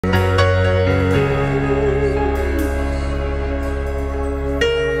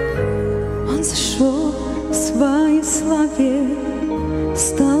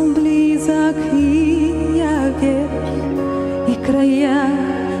стал близок и явен, и края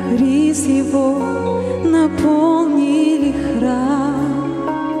риз его наполнили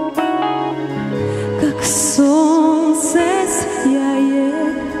храм. Как солнце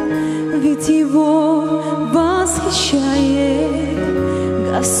сияет, ведь его восхищает.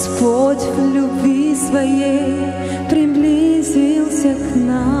 Господь в любви Своей приблизился к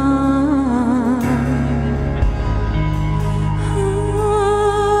нам.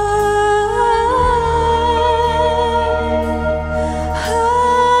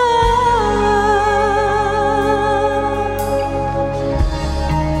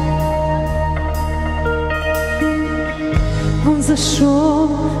 Он взошёл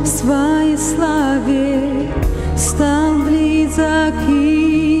в Своей славе, стал близок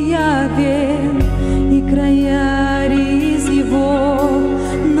и явен, и края риз его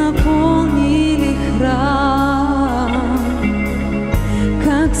наполнили храм.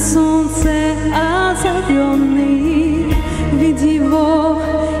 Как солнце озарённый, ведь его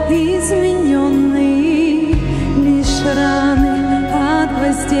изменённый, лишь раны от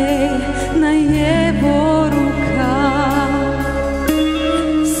гвоздей на его руках.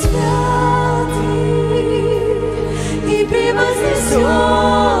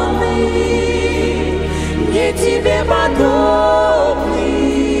 Превознесенный, нет тебе подобный.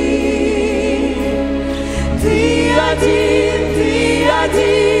 Ты один,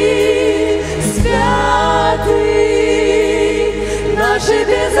 святый, наши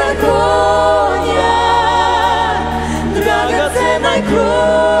беззакония драгоценной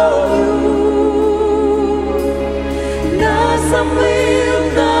кровью нас омыл.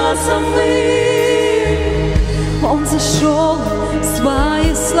 Он зашел в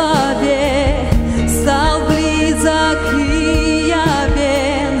Своей славе, стал близок и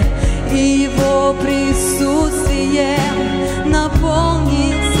явен, и его присутствием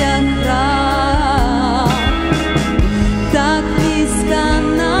наполнился храм. Так близко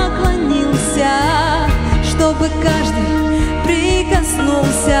наклонился, чтобы каждый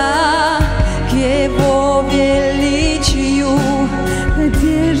прикоснулся к его величию, к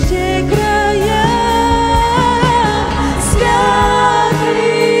одежде края.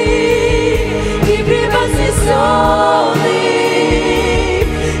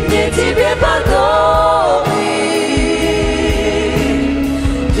 Нет тебе подобный.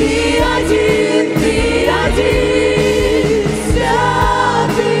 Ты один,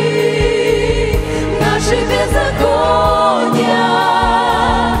 святый, наши беззакония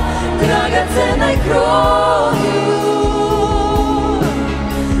драгоценной кровью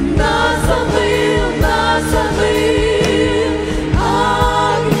нас омыл.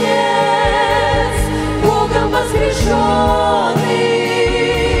 Агнец Богом воскрешенный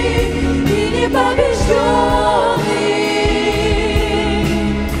и непобежденный,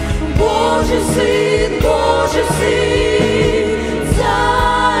 Божий Сын,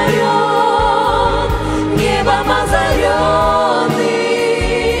 Царь Он, небом озарённый,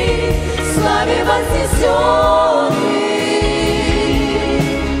 славе вознесенный,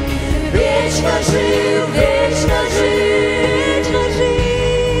 вечно жив, вечно жив.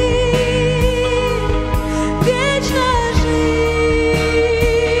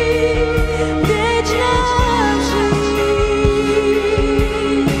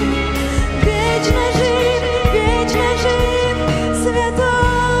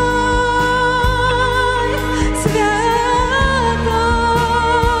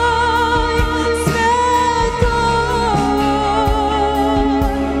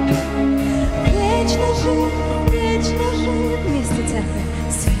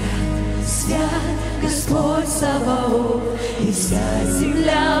 Господь Саваоф, и вся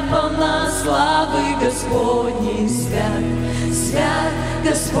земля полна славы Господней. Свят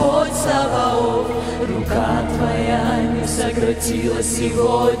Господь Саваоф, рука Твоя не сократилась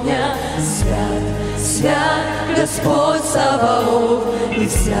сегодня. Свят Господь Саваоф, и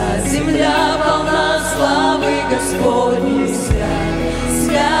вся земля полна славы Господней.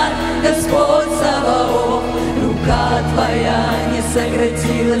 Свят Господь Саваоф, рука Твоя не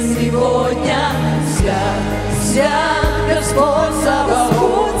сократилась сегодня. Свят Господь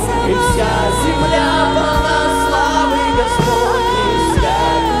Саваоф, и вся земля полна славы Господней.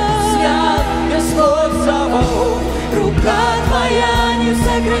 Свят Господь Саваоф, рука Твоя не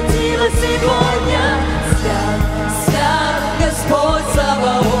сократилась сегодня. Свят Господь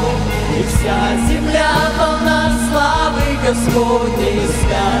Саваоф, и вся земля полна славы Господней.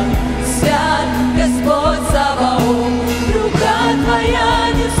 Свят Господь Саваоф, рука Твоя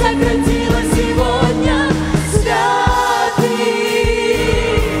не сократилась.